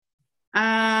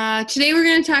Today we're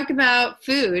going to talk about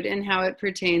food and how it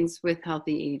pertains with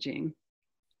healthy aging.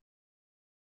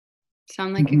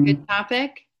 Sound like a good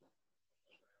topic?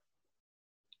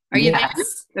 Are you there?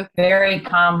 Okay. Very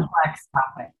complex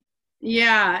topic.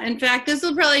 Yeah, in fact, this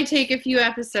will probably take a few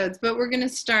episodes, but we're going to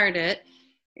start it.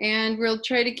 And we'll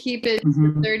try to keep it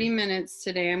to 30 minutes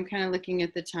today. I'm kind of looking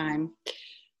at the time.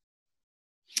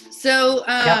 So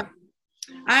I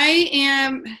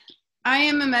am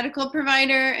a medical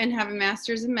provider and have a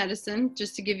master's in medicine,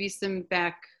 just to give you some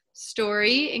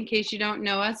backstory in case you don't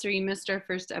know us or you missed our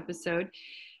first episode.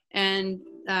 And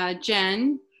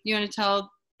Jen, you want to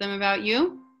tell them about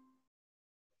you?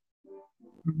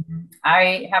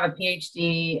 I have a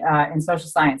PhD in social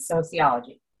science,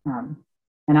 sociology,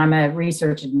 and I'm a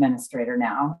research administrator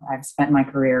now. I've spent my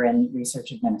career in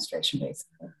research administration,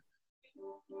 basically.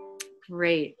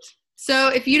 Great. So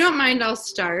if you don't mind, I'll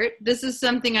start. This is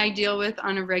something I deal with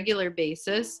on a regular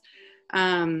basis.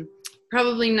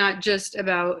 Probably not just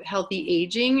about healthy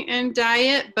aging and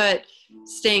diet, but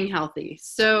staying healthy.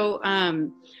 So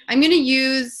I'm going to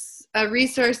use a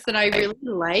resource that I really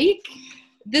like.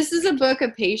 This is a book a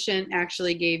patient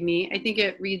actually gave me. I think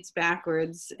it reads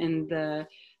backwards in the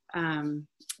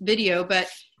video, but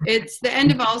it's The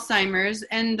End of Alzheimer's,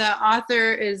 and the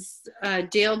author is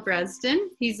Dale Bredesen.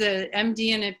 He's a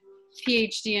MD and a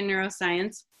PhD in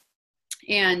neuroscience.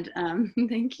 And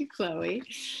thank you, Chloe.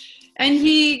 And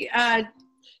he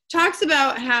talks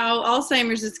about how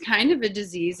Alzheimer's is kind of a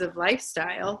disease of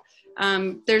lifestyle.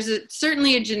 There's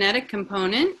certainly a genetic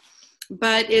component,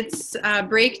 but it's a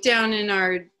breakdown in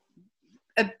our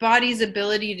body's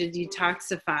ability to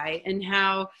detoxify, and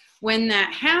how when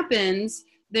that happens,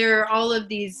 there are all of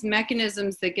these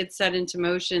mechanisms that get set into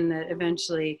motion that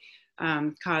eventually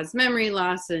cause memory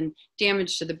loss and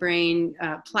damage to the brain.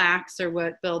 Plaques are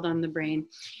what build on the brain.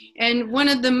 And one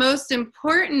of the most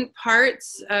important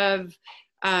parts of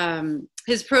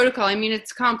his protocol, I mean,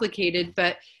 it's complicated,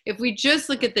 but if we just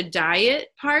look at the diet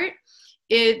part,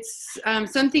 it's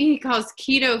something he calls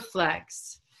Keto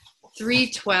Flex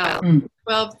 312,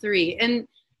 12-3. And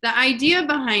the idea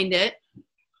behind it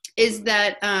is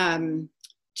that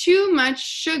too much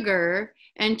sugar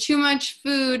and too much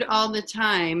food all the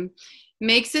time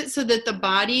makes it so that the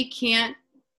body can't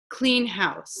clean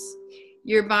house.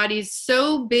 Your body's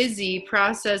so busy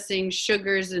processing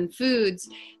sugars and foods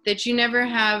that you never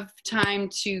have time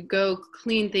to go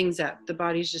clean things up. The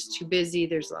body's just too busy.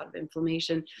 There's a lot of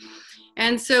inflammation.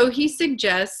 And so he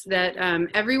suggests that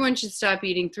everyone should stop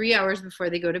eating 3 hours before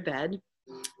they go to bed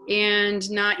and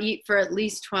not eat for at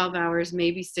least 12 hours,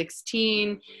 maybe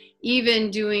 16. Even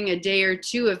doing a day or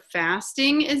two of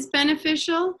fasting is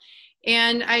beneficial.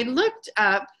 And I looked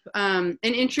up an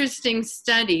interesting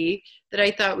study that I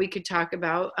thought we could talk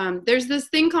about. There's this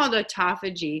thing called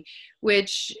autophagy,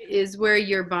 which is where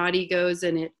your body goes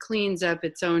and it cleans up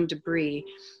its own debris.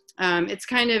 It's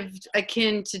kind of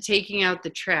akin to taking out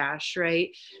the trash, right?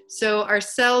 So our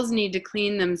cells need to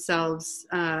clean themselves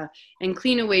and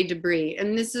clean away debris.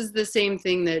 And this is the same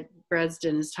thing that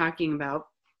Bredesen is talking about.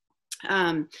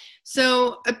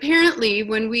 So apparently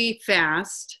when we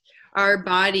fast, our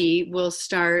body will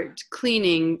start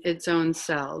cleaning its own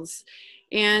cells.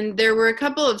 And there were a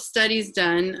couple of studies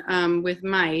done with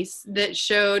mice that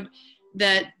showed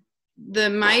that the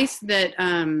mice that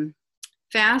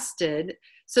fasted,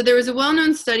 so there was a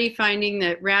well-known study finding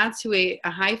that rats who ate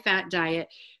a high-fat diet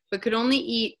but could only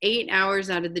eat 8 hours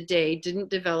out of the day didn't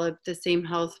develop the same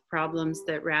health problems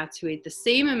that rats who ate the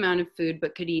same amount of food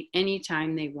but could eat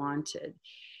anytime they wanted.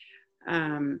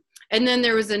 And then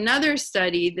there was another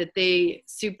study that they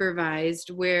supervised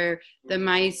where the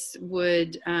mice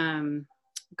would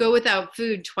go without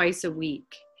food twice a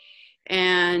week.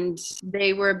 And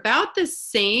they were about the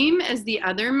same as the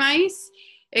other mice,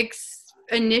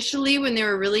 initially when they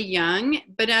were really young,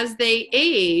 but as they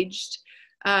aged,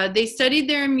 they studied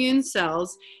their immune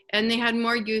cells and they had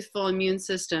more youthful immune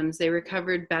systems. They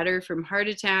recovered better from heart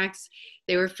attacks.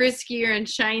 They were friskier and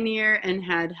shinier and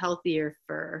had healthier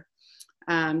fur.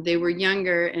 They were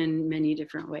younger in many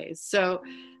different ways. So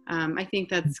I think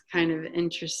that's kind of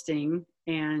interesting.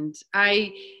 And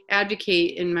I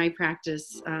advocate in my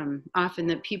practice often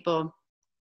that people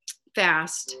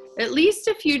fast at least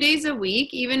a few days a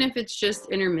week, even if it's just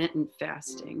intermittent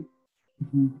fasting.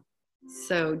 Mm-hmm.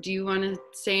 So do you want to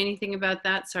say anything about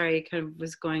that? Sorry, I kind of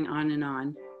was going on and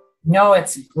on. No,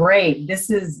 it's great. This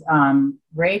is,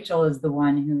 Rachel is the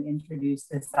one who introduced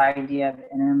this idea of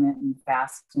intermittent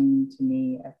fasting to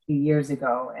me a few years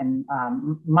ago. And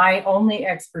my only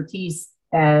expertise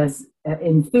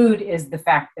in food is the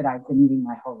fact that I've been eating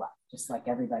my whole life, just like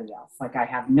everybody else. Like I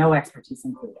have no expertise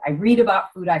in food. I read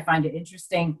about food. I find it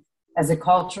interesting. as a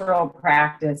cultural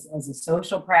practice, as a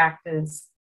social practice.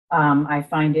 I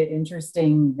find it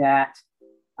interesting that,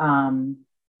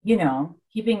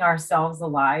 keeping ourselves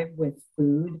alive with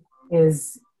food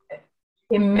is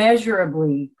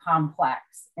immeasurably complex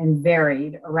and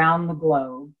varied around the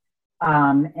globe.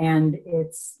 And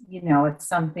it's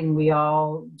something we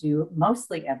all do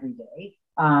mostly every day.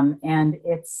 And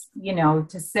it's,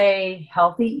 to say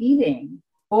healthy eating,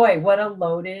 boy, what a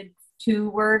loaded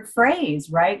 2-word phrase,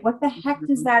 right? What the heck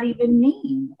does that even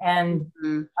mean? And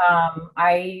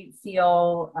I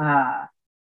feel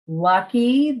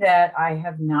lucky that I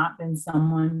have not been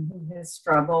someone who has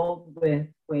struggled with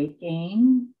weight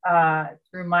gain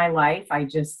through my life. I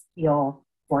just feel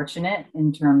fortunate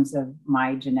in terms of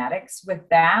my genetics with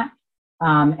that.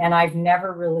 And I've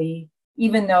never really,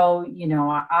 even though,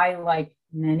 I like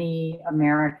many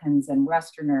Americans and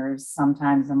Westerners,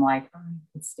 sometimes I'm like, oh,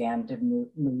 I could stand to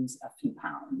lose a few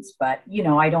pounds, but,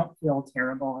 I don't feel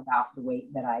terrible about the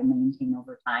weight that I maintain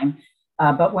over time.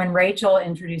 But when Rachel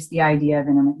introduced the idea of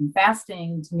intermittent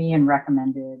fasting to me and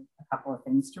recommended a couple of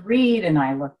things to read, and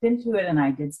I looked into it and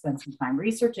I did spend some time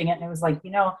researching it, and it was like,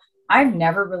 I've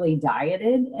never really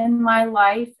dieted in my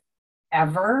life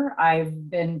ever. I've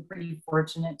been pretty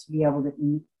fortunate to be able to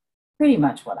eat pretty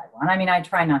much what I want. I mean, I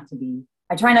try not to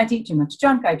eat too much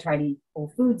junk. I try to eat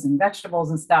whole foods and vegetables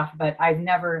and stuff, but I've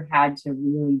never had to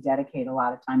really dedicate a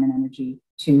lot of time and energy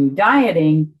to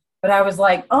dieting. But I was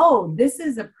like, oh, this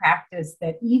is a practice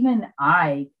that even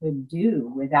I could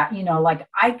do without, like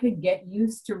I could get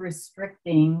used to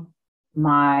restricting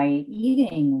my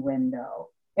eating window.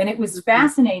 And it was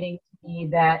fascinating to me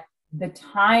that the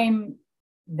time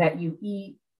that you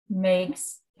eat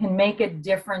can make a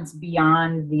difference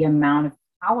beyond the amount of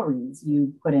calories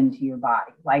you put into your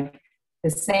body. Like the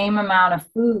same amount of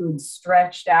food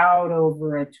stretched out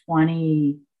over a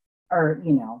 20 or,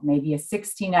 maybe a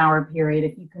 16-hour period,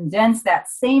 if you condense that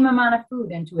same amount of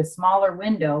food into a smaller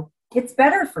window, it's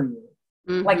better for you.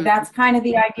 Mm-hmm. Like that's kind of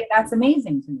the idea. That's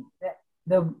amazing to me. That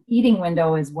the eating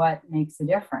window is what makes a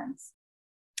difference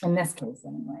in this case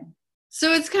anyway.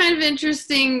 So it's kind of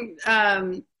interesting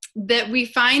that we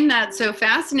find that so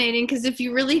fascinating, because if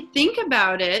you really think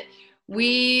about it,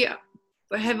 we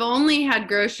have only had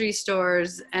grocery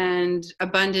stores and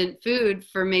abundant food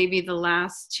for maybe the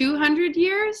last 200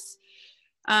 years.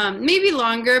 Maybe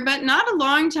longer, but not a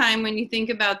long time when you think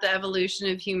about the evolution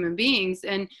of human beings.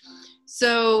 And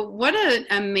so what an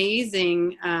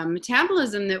amazing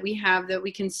metabolism that we have, that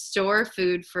we can store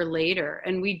food for later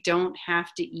and we don't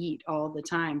have to eat all the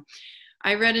time.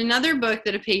 I read another book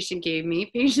that a patient gave me.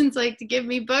 Patients like to give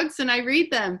me books and I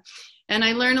read them. And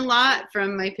I learn a lot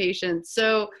from my patients.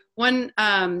 So one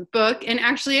book, and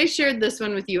actually I shared this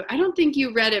one with you. I don't think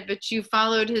you read it, but you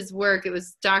followed his work. It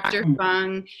was Dr.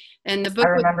 Fung, and the book, I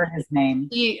remember his name,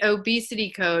 The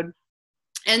Obesity Code.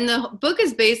 And the book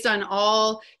is based on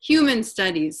all human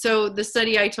studies. So the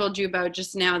study I told you about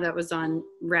just now that was on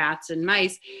rats and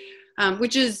mice,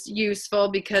 which is useful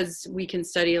because we can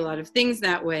study a lot of things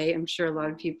that way. I'm sure a lot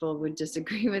of people would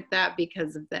disagree with that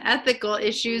because of the ethical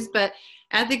issues, but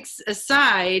ethics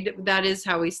aside, that is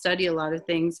how we study a lot of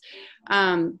things.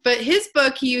 But his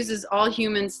book, he uses all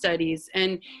human studies,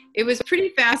 and it was pretty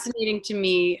fascinating to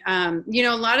me. A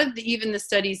lot of even the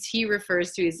studies he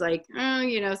refers to, he's like,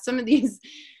 some of these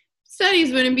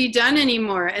studies wouldn't be done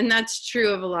anymore. And that's true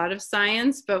of a lot of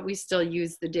science, but we still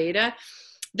use the data.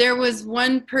 There was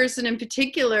one person in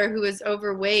particular who was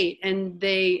overweight, and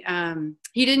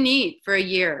he didn't eat for a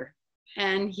year,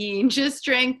 and he just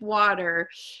drank water,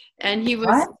 and he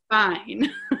was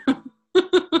fine.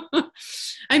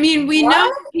 I mean, we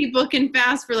know people can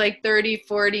fast for like 30,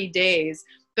 40 days,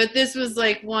 but this was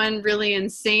like one really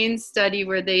insane study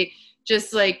where they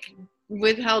just like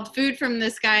withheld food from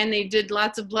this guy, and they did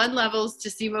lots of blood levels to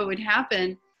see what would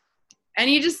happen. And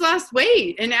he just lost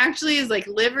weight, and actually his like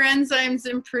liver enzymes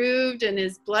improved, and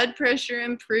his blood pressure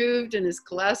improved, and his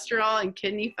cholesterol and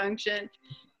kidney function.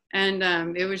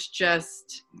 And it was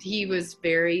just, he was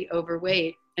very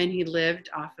overweight, and he lived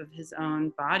off of his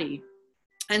own body.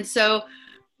 And so,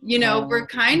 we're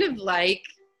kind of like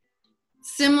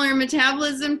similar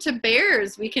metabolism to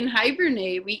bears. We can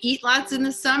hibernate. We eat lots in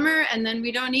the summer, and then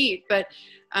we don't eat. But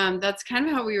that's kind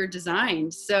of how we were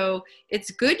designed. So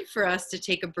it's good for us to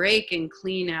take a break and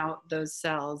clean out those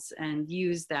cells and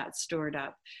use that stored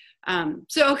up.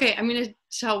 Okay, I'm going to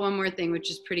tell one more thing, which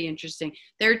is pretty interesting.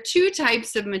 There are two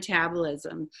types of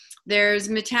metabolism. There's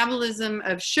metabolism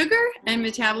of sugar and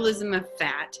metabolism of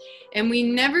fat. And we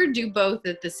never do both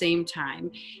at the same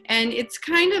time. And it's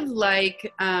kind of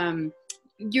like,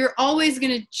 you're always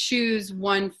going to choose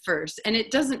one first, and it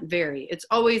doesn't vary. It's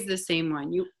always the same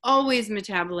one. You always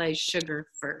metabolize sugar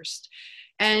first.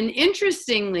 And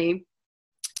interestingly,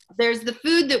 there's the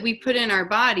food that we put in our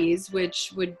bodies,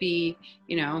 which would be,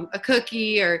 a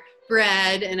cookie or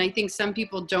bread. And I think some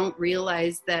people don't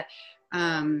realize that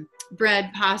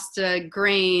bread, pasta,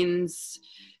 grains,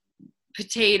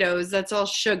 potatoes, that's all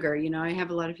sugar. I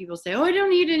have a lot of people say, oh, I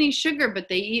don't eat any sugar, but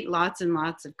they eat lots and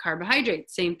lots of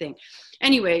carbohydrates. Same thing.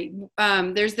 Anyway,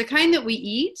 there's the kind that we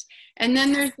eat, and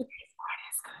then there's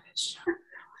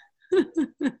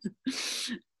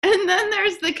and then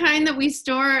there's the kind that we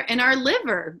store in our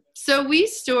liver. So we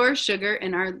store sugar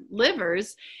in our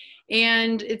livers,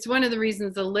 and it's one of the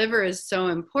reasons the liver is so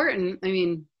important. I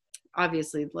mean,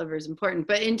 obviously the liver is important,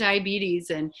 but in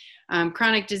diabetes and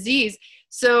chronic disease.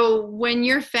 So when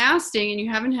you're fasting and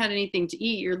you haven't had anything to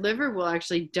eat, your liver will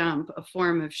actually dump a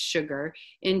form of sugar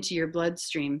into your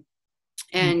bloodstream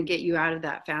and get you out of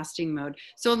that fasting mode.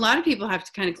 So a lot of people have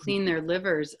to kind of clean their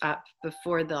livers up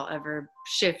before they'll ever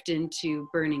shift into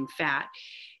burning fat.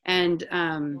 And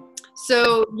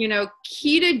so,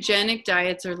 ketogenic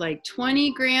diets are like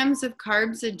 20 grams of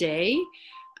carbs a day,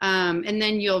 and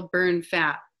then you'll burn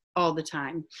fat all the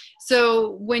time.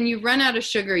 So when you run out of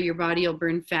sugar, your body will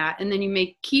burn fat, and then you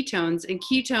make ketones, and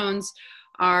ketones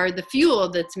are the fuel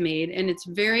that's made, and it's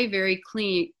very, very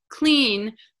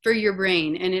clean for your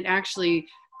brain, and it actually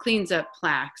cleans up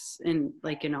plaques in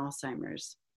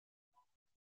Alzheimer's.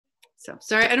 So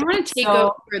sorry, I don't want to take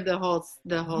over the whole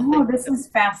thing. No, this is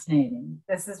fascinating.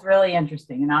 This is really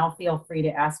interesting, and I'll feel free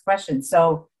to ask questions.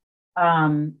 So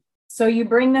you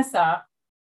bring this up.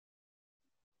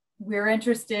 We're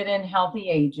interested in healthy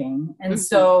aging, and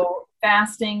so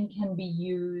fasting can be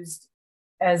used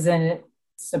as a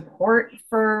support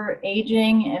for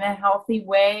aging in a healthy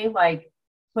way, like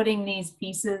putting these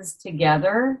pieces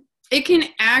together. It can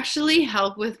actually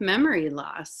help with memory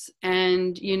loss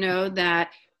and, that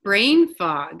brain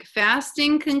fog.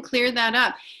 Fasting can clear that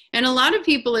up. And a lot of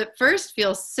people at first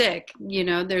feel sick.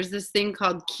 There's this thing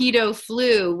called keto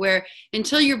flu, where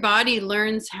until your body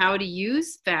learns how to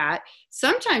use fat,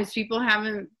 sometimes people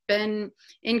haven't been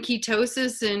in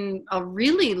ketosis in a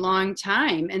really long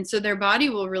time. And so their body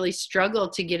will really struggle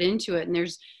to get into it. And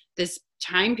there's this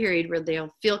time period where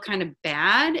they'll feel kind of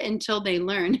bad until they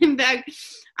learn. In fact,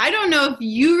 I don't know if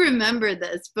you remember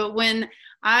this, but when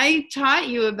I taught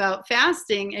you about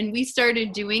fasting and we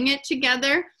started doing it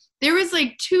together, there was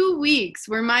like 2 weeks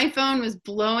where my phone was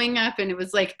blowing up and it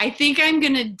was like, I think I'm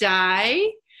going to die.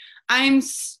 I'm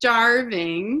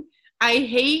starving. I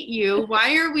hate you.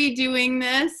 Why are we doing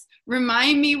this?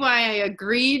 Remind me why I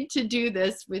agreed to do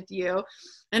this with you.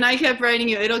 And I kept writing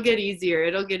you, it'll get easier.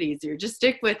 It'll get easier. Just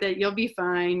stick with it. You'll be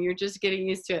fine. You're just getting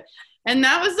used to it. And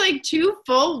that was like 2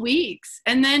 full weeks.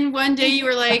 And then one day you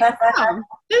were like, oh,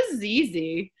 this is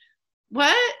easy.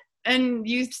 What? And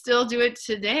you still do it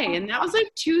today. And that was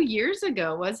like 2 years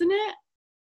ago, wasn't it?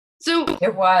 So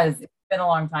it was. It's been a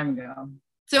long time ago.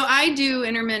 So I do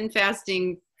intermittent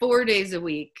fasting 4 days a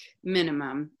week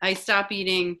minimum. I stop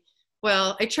eating.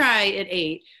 Well, I try at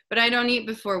 8, but I don't eat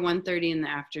before 1:30 in the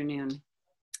afternoon.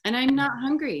 And I'm not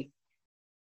hungry.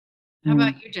 How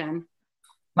about you, Jen?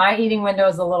 My eating window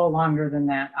is a little longer than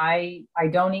that. I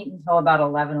don't eat until about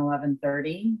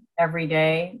 11:30 every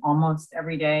day, almost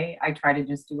every day. I try to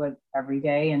just do it every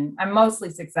day. And I'm mostly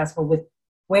successful with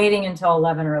waiting until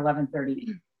 11 or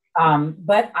 11:30.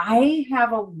 But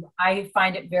I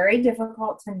find it very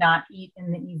difficult to not eat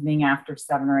in the evening after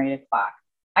 7 or 8 o'clock.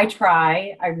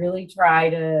 I really try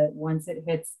to, once it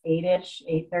hits 8-ish,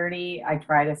 8:30, I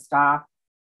try to stop.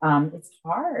 It's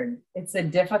hard. It's a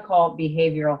difficult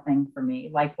behavioral thing for me.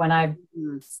 Like when I'm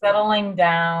settling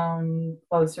down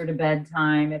closer to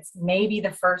bedtime, it's maybe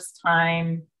the first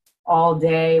time all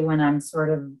day when I'm sort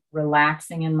of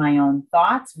relaxing in my own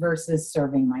thoughts versus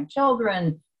serving my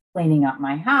children, cleaning up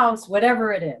my house,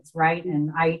 whatever it is, right?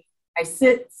 And I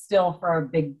sit still for a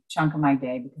big chunk of my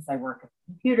day because I work at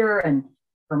the computer and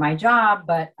for my job,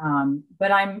 but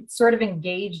I'm sort of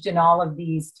engaged in all of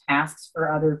these tasks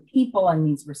for other people and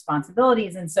these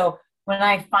responsibilities. And so when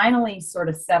I finally sort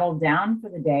of settle down for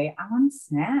the day, I want to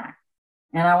snack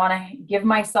and I want to give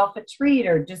myself a treat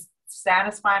or just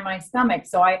satisfy my stomach.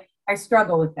 So I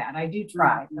struggle with that. I do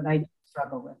try, but I do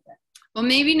struggle with it. Well,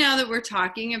 maybe now that we're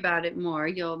talking about it more,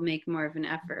 you'll make more of an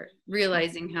effort,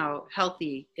 realizing how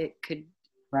healthy it could.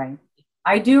 Right.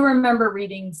 I do remember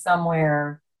reading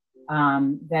somewhere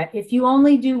that if you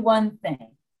only do one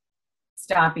thing,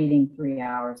 stop eating 3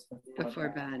 hours before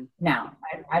bed. Now,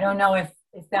 I don't know if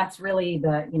that's really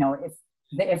if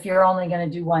if you're only going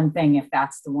to do one thing, if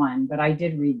that's the one. But I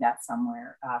did read that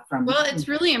somewhere from. Well, it's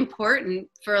really important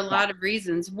for a lot of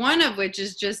reasons, one of which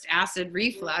is just acid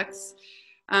reflux.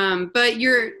 But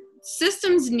your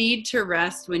systems need to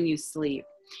rest when you sleep.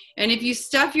 And if you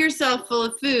stuff yourself full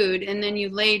of food and then you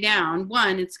lay down,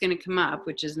 one, it's going to come up,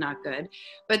 which is not good.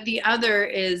 But the other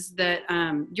is that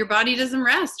your body doesn't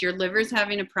rest. Your liver's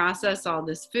having to process all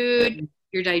this food.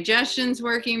 Your digestion's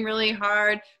working really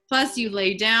hard. Plus, you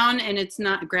lay down and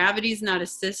gravity's not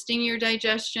assisting your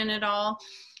digestion at all.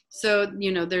 So,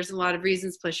 there's a lot of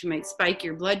reasons. Plus, you might spike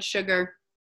your blood sugar.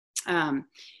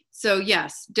 So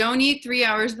yes, don't eat 3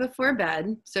 hours before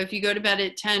bed. So if you go to bed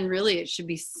at 10, really it should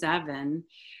be 7.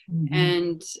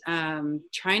 And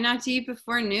try not to eat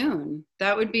before noon.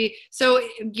 That would be, so,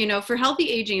 for healthy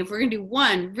aging, if we're going to do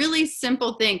one really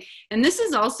simple thing, and this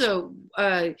is also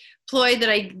a ploy that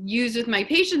I use with my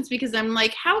patients, because I'm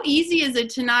like, how easy is it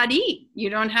to not eat? You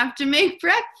don't have to make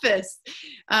breakfast.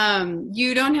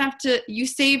 You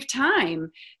save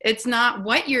time. It's not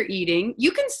what you're eating.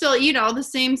 You can still eat all the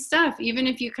same stuff, even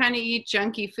if you kind of eat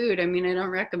junky food. I mean, I don't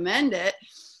recommend it.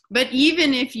 But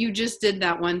even if you just did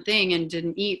that one thing and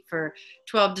didn't eat for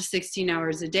 12 to 16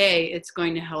 hours a day, it's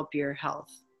going to help your health.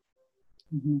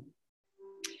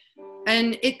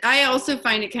 And I also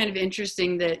find it kind of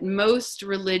interesting that most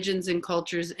religions and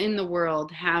cultures in the world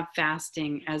have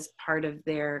fasting as part of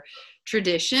their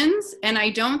traditions. And I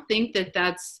don't think that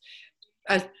that's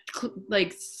a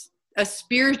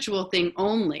spiritual thing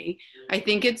only. I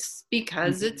think it's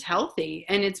because it's healthy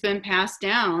and it's been passed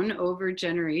down over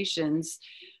generations.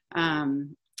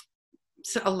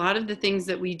 So a lot of the things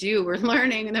that we do, we're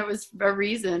learning, and there was a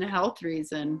reason, a health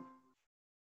reason.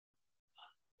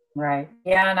 Right.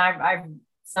 Yeah. And I've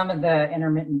some of the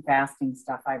intermittent fasting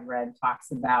stuff I've read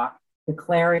talks about the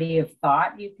clarity of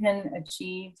thought you can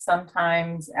achieve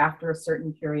sometimes after a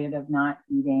certain period of not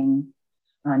eating.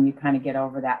 You kind of get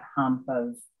over that hump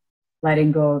of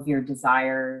letting go of your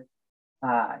desire,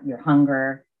 your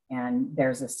hunger, and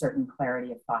there's a certain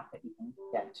clarity of thought that you can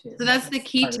get to. So that's the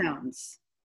ketones.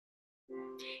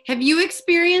 Have you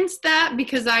experienced that?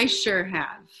 Because I sure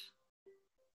have.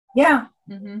 Yeah.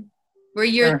 Where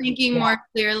you're thinking more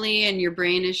clearly and your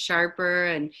brain is sharper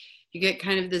and you get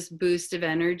kind of this boost of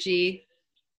energy.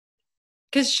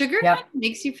 Because sugar kind of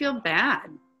makes you feel bad.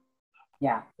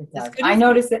 Yeah, it does. I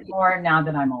notice it more now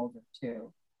that I'm older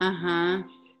too. I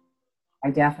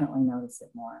definitely notice it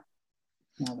more.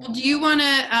 Well, do you want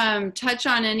to touch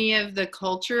on any of the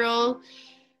cultural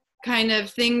kind of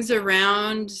things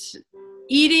around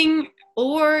eating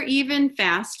or even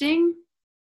fasting?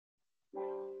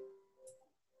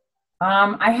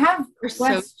 I have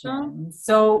questions.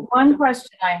 So one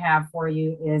question I have for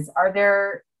you is, are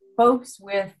there folks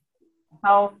with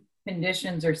health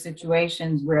conditions or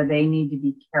situations where they need to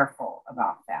be careful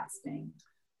about fasting?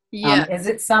 Yeah. Is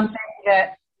it something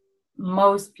that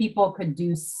most people could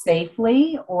do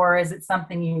safely, or is it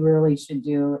something you really should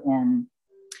do in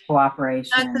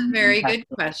cooperation? That's a very good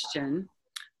question.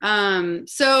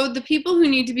 So the people who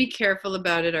need to be careful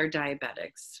about it are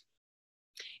diabetics.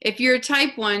 If you're a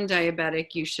type 1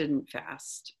 diabetic, you shouldn't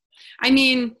fast. I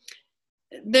mean,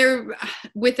 they're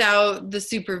without the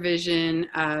supervision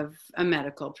of a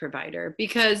medical provider,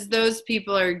 because those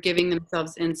people are giving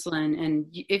themselves insulin. And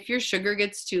if your sugar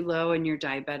gets too low and you're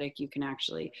diabetic, you can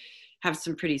actually have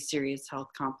some pretty serious health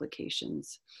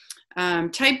complications.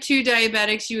 Type 2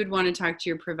 diabetics, you would want to talk to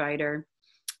your provider.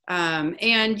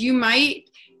 And you might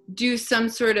do some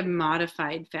sort of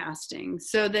modified fasting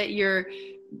so that you're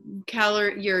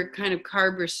kind of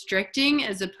carb restricting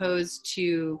as opposed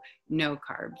to no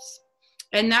carbs.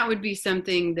 And that would be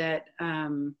something that,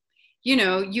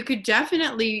 you could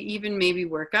definitely even maybe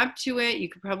work up to it. You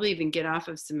could probably even get off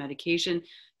of some medication.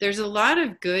 There's a lot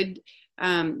of good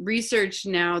research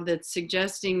now that's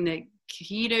suggesting that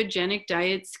ketogenic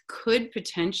diets could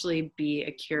potentially be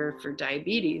a cure for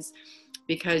diabetes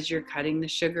because you're cutting the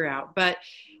sugar out. But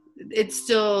it's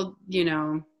still,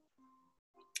 it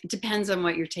depends on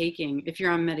what you're taking. If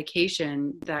you're on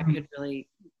medication, that could really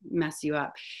mess you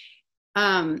up.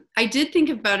 I did think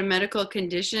about a medical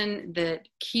condition that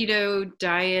keto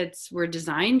diets were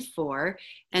designed for,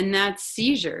 and that's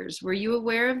seizures. Were you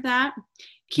aware of that?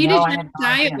 Ketogenic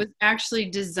diet was actually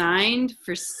designed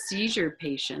for seizure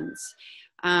patients.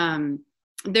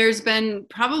 There's been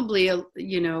probably,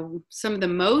 some of the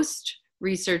most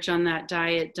research on that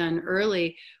diet done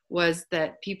early was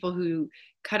that people who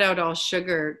cut out all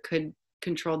sugar could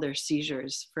control their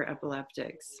seizures for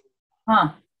epileptics.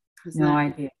 No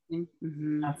idea.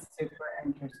 That's super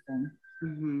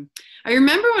interesting. I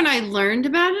remember when I learned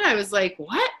about it, I was like,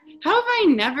 what? How have I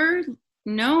never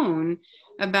known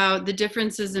about the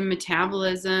differences in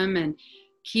metabolism and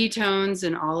ketones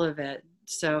and all of it.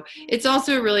 So it's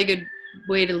also a really good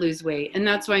way to lose weight. And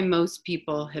that's why most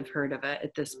people have heard of it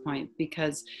at this point,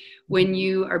 because when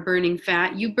you are burning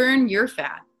fat, you burn your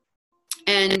fat.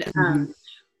 And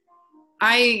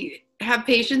I have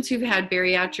patients who've had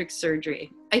bariatric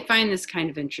surgery. I find this kind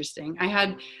of interesting. I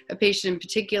had a patient in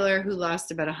particular who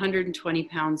lost about 120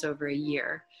 pounds over a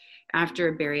year after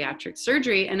a bariatric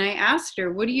surgery. And I asked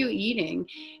her, what are you eating?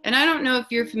 And I don't know if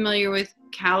you're familiar with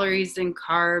calories and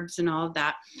carbs and all of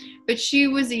that, but she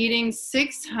was eating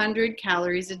 600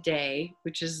 calories a day,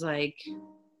 which is like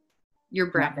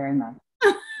your breath. Not very much.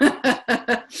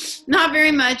 Not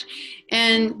very much.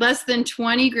 And less than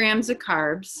 20 grams of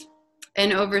carbs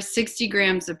and over 60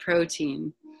 grams of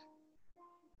protein.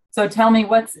 So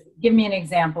give me an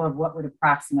example of what would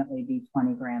approximately be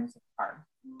 20 grams of carb.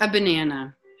 A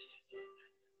banana.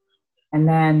 And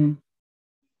then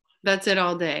that's it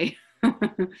all day.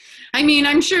 I mean,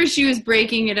 I'm sure she was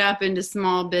breaking it up into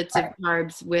small bits of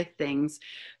carbs with things.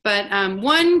 But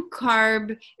one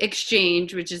carb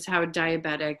exchange, which is how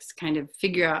diabetics kind of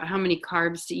figure out how many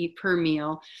carbs to eat per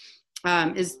meal,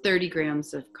 is 30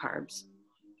 grams of carbs.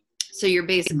 So you're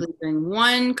basically doing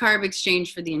one carb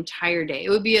exchange for the entire day. It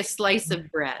would be a slice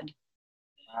of bread.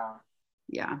 Wow.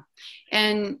 Yeah.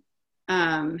 And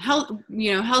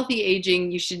healthy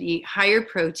aging, you should eat higher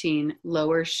protein,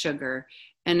 lower sugar,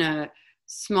 and a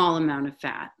small amount of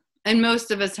fat. And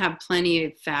most of us have plenty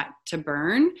of fat to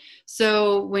burn.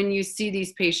 So when you see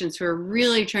these patients who are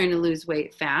really trying to lose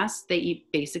weight fast, they eat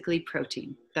basically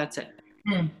protein. That's it.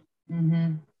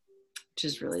 Mm-hmm. Which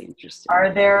is really interesting.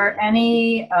 Are there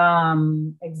any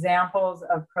examples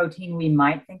of protein we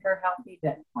might think are healthy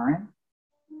that aren't?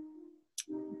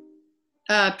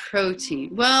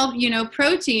 Protein. Well,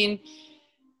 protein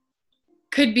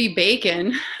could be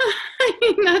bacon. I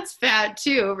mean, that's fat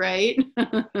too, right?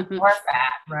 More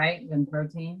fat, right, than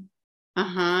protein?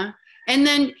 Uh-huh. And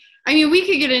then, I mean, we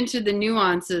could get into the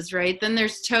nuances, right? Then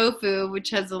there's tofu, which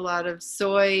has a lot of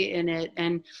soy in it.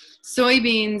 And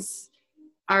soybeans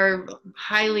are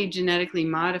highly genetically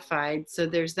modified. So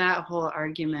there's that whole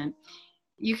argument.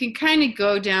 You can kind of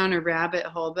go down a rabbit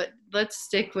hole, but let's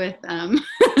stick with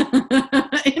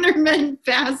intermittent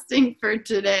fasting for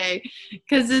today,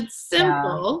 because it's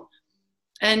simple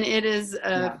and it is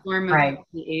a form of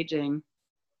healthy aging.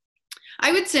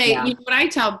 I would say, what I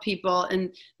tell people,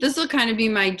 and this will kind of be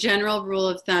my general rule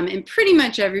of thumb, and pretty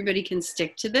much everybody can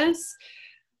stick to this,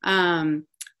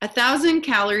 1,000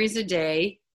 calories a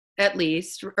day, at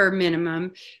least, or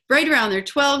minimum, right around there,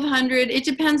 1,200. It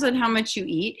depends on how much you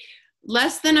eat.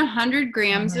 Less than 100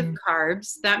 grams of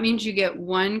carbs. That means you get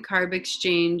one carb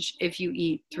exchange if you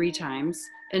eat 3 times.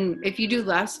 And if you do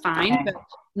less, fine, but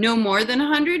no more than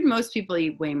 100. Most people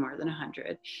eat way more than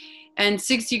 100. And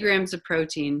 60 grams of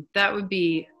protein. That would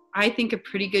be, I think, a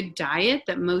pretty good diet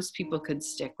that most people could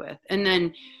stick with. And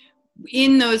then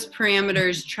in those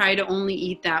parameters, try to only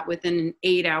eat that within an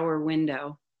 8-hour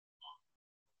window.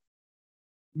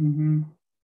 Mm-hmm.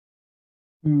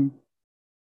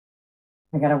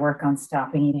 I got to work on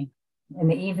stopping eating in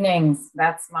the evenings.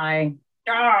 That's my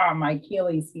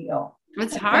Achilles heel.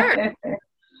 It's hard.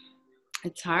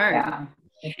 It's hard. Yeah.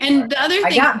 And hard. The other thing,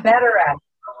 I got better at it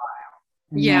for a while.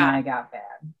 And then I got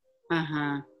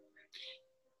bad.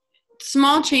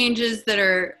 Small changes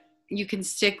that you can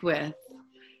stick with,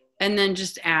 and then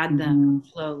just add them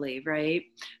slowly, right?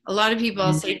 A lot of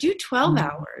people say, do 12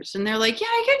 hours. And they're like, yeah,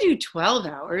 I could do 12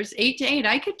 hours, 8 to 8.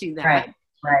 I could do that.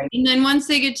 Right. And then once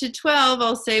they get to 12,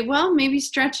 I'll say, well, maybe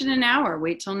stretch it an hour,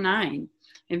 wait till 9.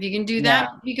 If you can do that,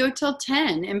 you go till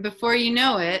 10. And before you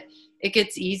know it, it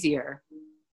gets easier.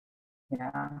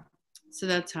 Yeah. So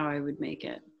that's how I would make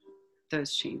it,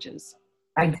 those changes.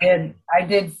 I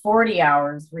did 40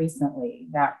 hours recently.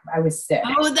 That I was sick.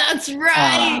 Oh, that's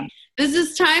right. This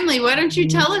is timely. Why don't you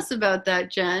tell us about that,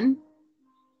 Jen?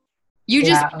 You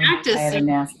just practiced. I had a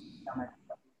nasty stomach.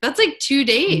 That's like 2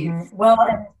 days.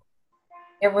 Well,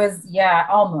 it was,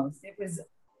 almost.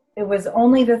 It was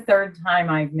only the third time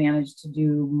I've managed to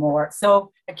do more.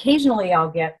 So occasionally I'll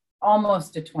get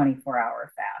almost a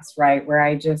 24-hour fast, right? Where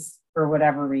I just, for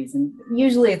whatever reason,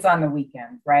 usually it's on the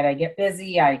weekend, right? I get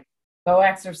busy, I go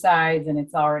exercise, and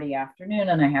it's already afternoon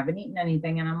and I haven't eaten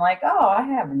anything. And I'm like, oh, I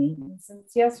haven't eaten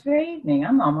since yesterday evening.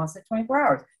 I'm almost at 24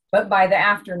 hours. But by the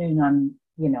afternoon,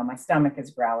 my stomach is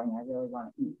growling. I really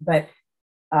want to eat. But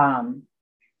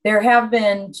there have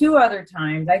been 2 other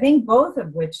times, I think both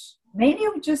of which, maybe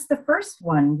it was just the first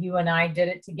one, you and I did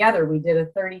it together. We did a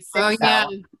 36-hour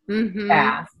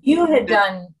fast. You had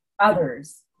done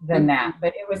others than that,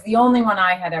 but it was the only one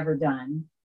I had ever done.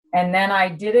 And then I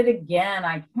did it again.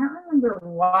 I can't remember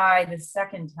why the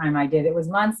second time I did. It was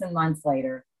months and months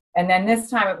later. And then this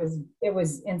time it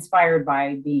was inspired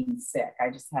by being sick. I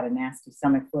just had a nasty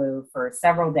stomach flu for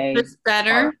several It's days.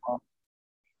 better.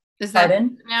 Is that Pardon?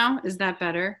 better now? Is that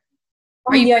better?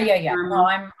 Oh Are you yeah, back yeah, to yeah. No,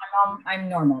 normal? I'm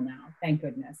normal now. Thank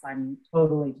goodness. I'm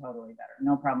totally, totally better.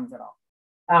 No problems at all.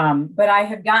 But I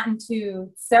had gotten to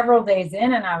several days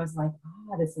in and I was like,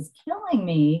 oh, this is killing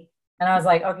me. And I was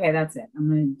like, okay, that's it. I'm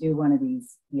going to do one of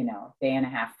these, day and a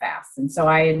half fasts. And so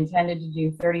I intended to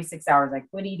do 36 hours. I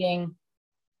quit eating.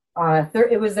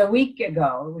 It was a week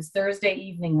ago. It was Thursday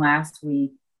evening last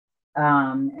week.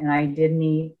 And I didn't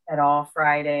eat at all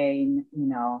Friday.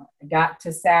 I got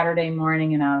to Saturday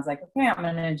morning and I was like, okay, I'm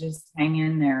going to just hang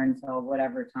in there until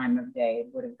whatever time of day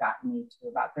would have gotten me to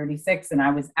about 36. And I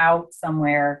was out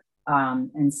somewhere.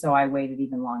 And so I waited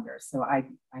even longer. So I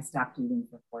stopped eating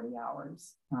for 40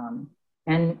 hours.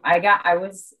 And I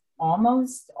was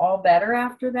almost all better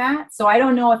after that. So I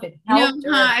don't know if it helped or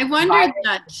if I the wondered virus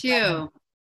that was kind of too.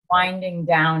 winding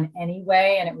down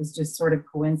anyway, and it was just sort of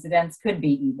coincidence. Could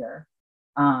be either.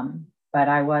 But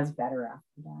I was better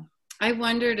after that. I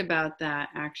wondered about that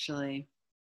actually.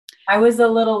 I was a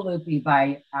little loopy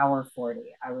by hour 40.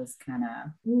 I was kind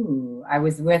of, I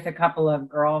was with a couple of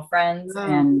girlfriends Oh.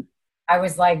 and I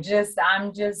was like,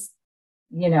 I'm just,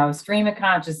 stream of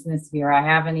consciousness here. I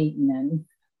haven't eaten.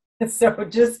 And so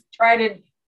just try to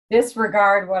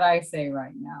disregard what I say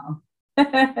right now.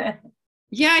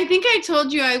 Yeah, I think I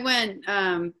told you I went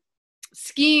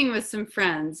skiing with some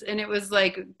friends and it was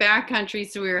like backcountry.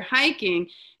 So we were hiking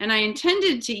and I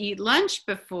intended to eat lunch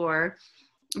before,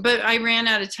 but I ran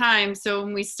out of time. So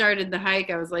when we started the hike,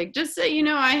 I was like, just so you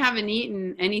know, I haven't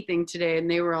eaten anything today.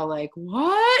 And they were all like,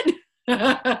 what? And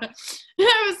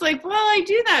I was like, well, I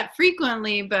do that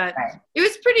frequently, but Right. it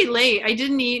was pretty late. I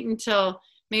didn't eat until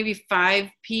maybe 5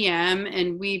 p.m.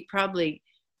 and we probably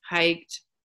hiked,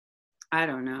 I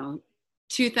don't know,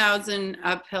 2,000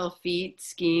 uphill feet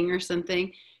skiing or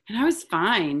something. And I was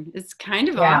fine. It's kind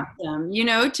of Yeah. awesome,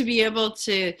 to be able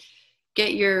to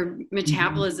get your Mhm.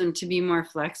 metabolism to be more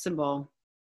flexible.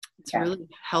 It's Yeah. really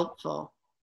helpful.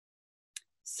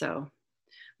 So,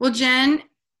 well, Jen,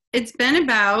 it's been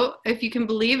about, if you can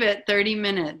believe it, 30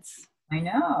 minutes. I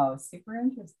know, super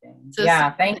interesting. So,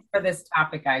 Yeah, thanks for this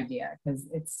topic idea because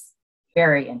it's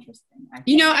very interesting, I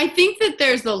think. I think that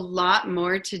there's a lot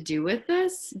more to do with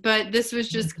this, but this was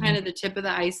just kind Mhm. of the tip of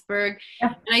the iceberg.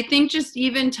 Yeah, And I think just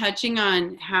even touching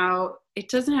on how it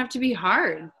doesn't have to be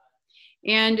hard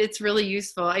and it's really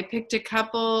useful. I picked a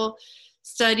couple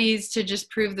studies to just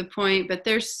prove the point, but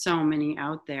there's so many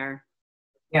out there.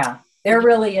 yeah, there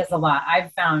really is a lot.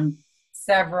 I've found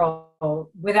several,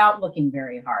 without looking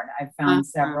very hard, I've found Uh-huh.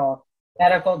 several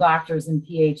medical doctors and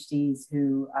PhDs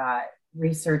who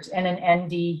research, and an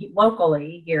ND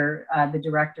locally here, the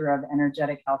director of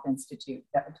Energetic Health Institute,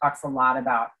 that talks a lot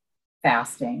about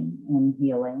fasting and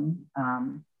healing.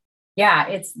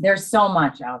 Yeah, there's so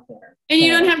much out there And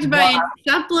you don't to have to buy learn. any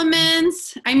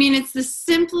supplements. I mean, it's the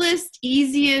simplest,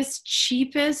 easiest,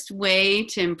 cheapest way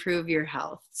to improve your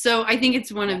health. So I think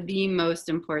it's one of the most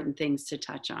important things to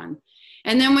touch on.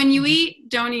 And then when you eat,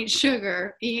 don't eat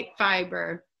sugar, eat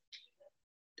fiber.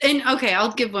 And okay,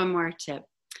 I'll give one more tip.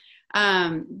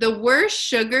 The worst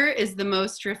sugar is the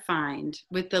most refined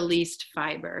with the least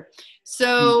fiber.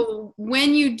 So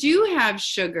when you do have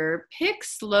sugar, pick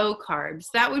slow carbs.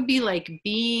 That would be like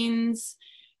beans,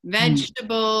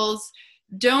 vegetables.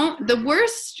 The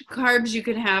worst carbs you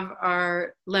could have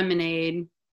are lemonade,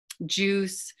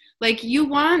 juice. Like you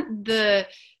want the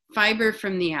fiber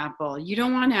from the apple. You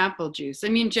don't want apple juice. I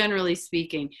mean, generally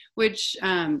speaking, which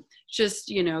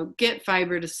just, get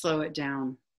fiber to slow it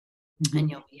down and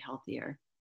Mhm. you'll be healthier.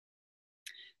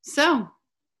 So,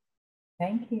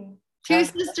 Thank you. Two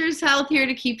Sisters Health here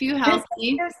to keep you Just healthy.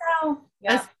 yourself.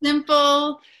 A Yeah.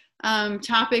 simple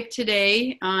topic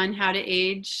today on how to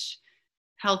age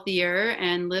healthier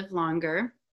and live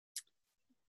longer.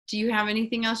 Do you have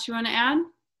anything else you want to add?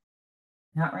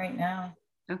 Not right now.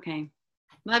 Okay.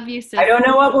 Love you, I sis. don't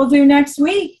know what we'll do next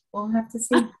week. We'll have to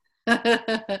see.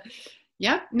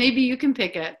 Yep, maybe you can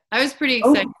pick it. I was pretty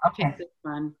excited Oh, to pick okay. this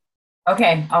one.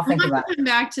 Okay, I'll I'll think have about to it. come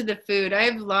back to the food. I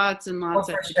have lots and Oh, lots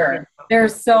of for sure.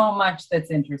 There's so much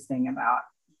that's interesting about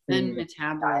and food and diet.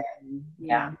 metabolism.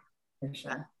 Yeah. Yeah, for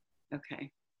sure.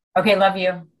 Okay. Okay, love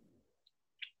you.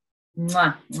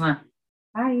 Mwah, mwah.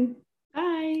 Bye.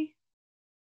 Bye.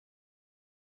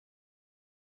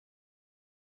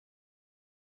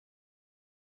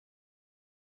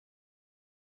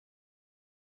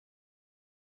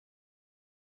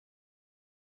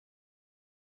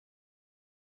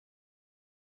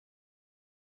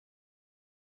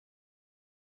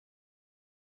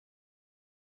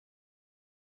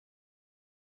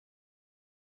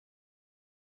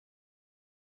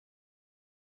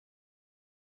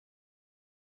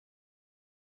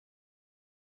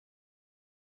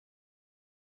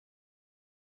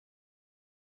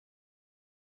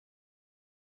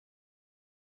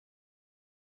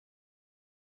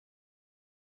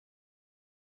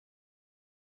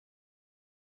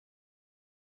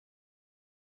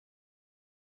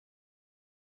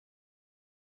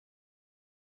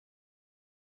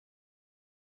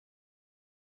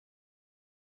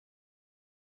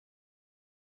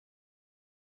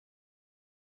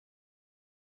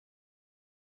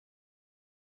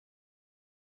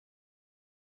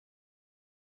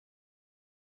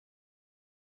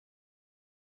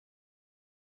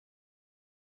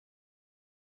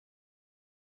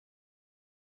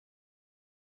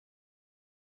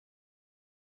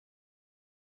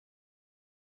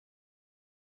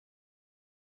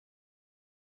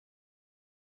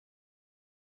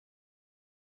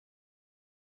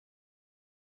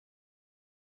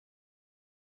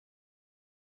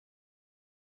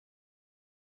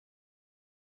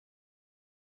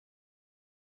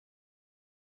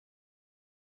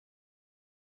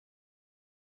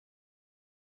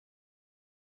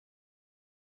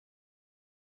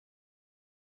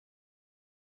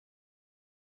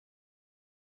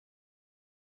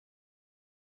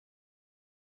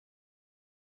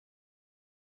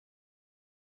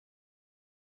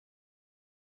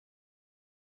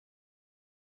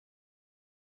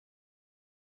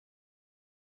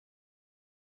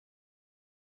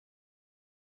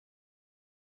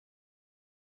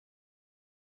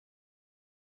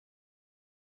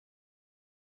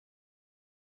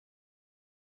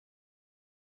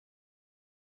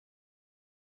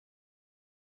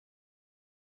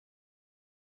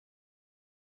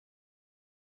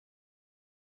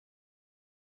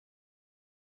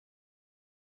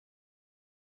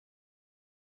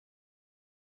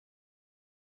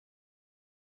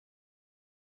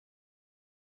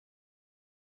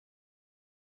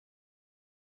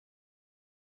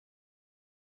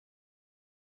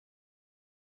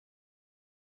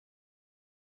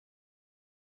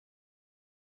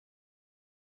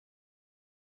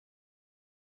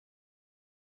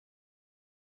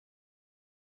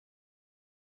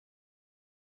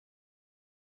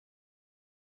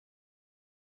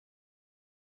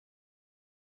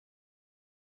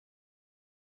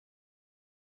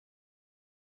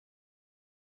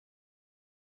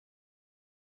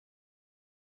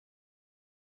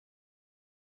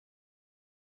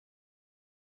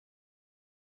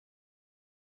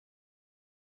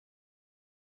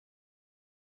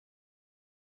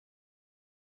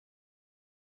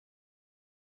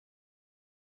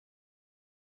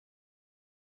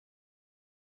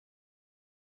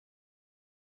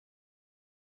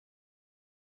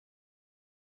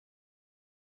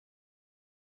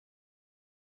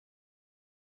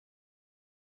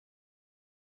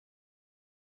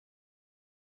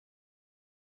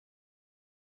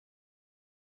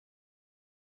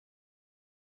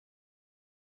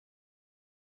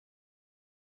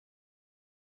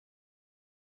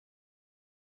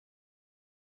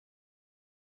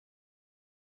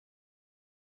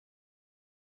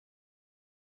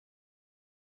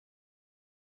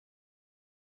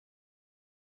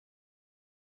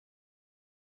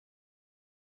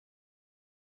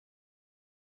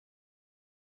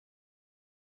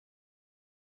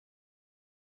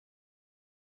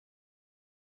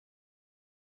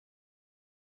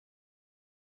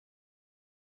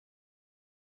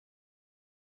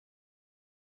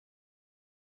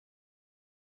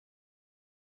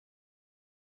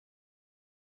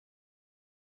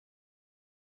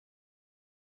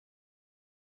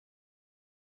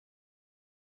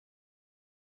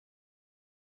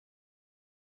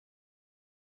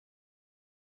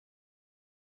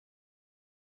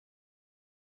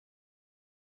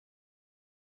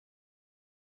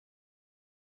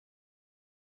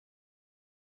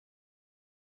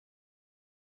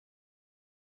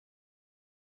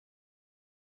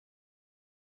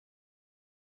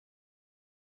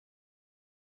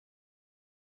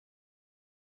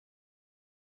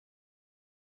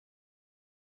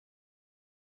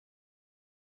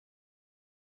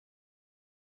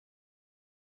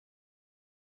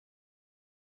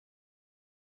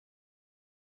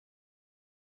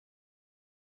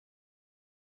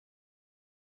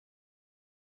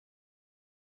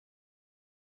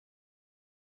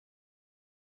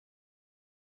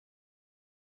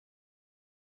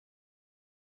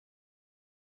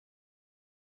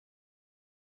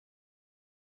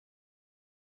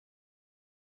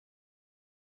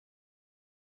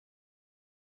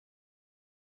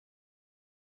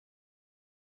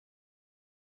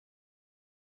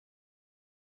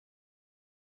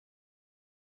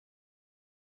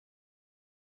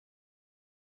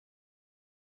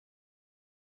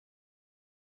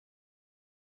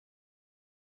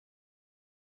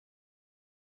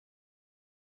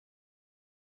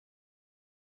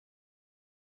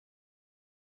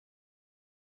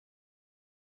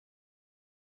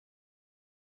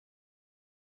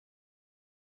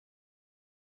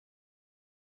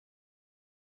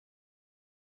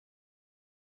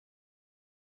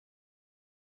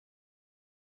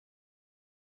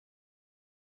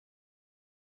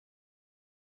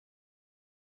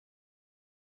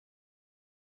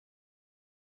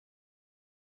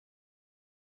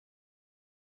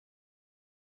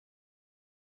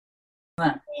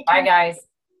 Bye, guys.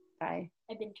 Bye.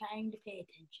 I've been trying to pay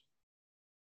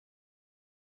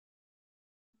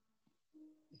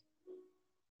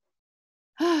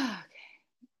attention.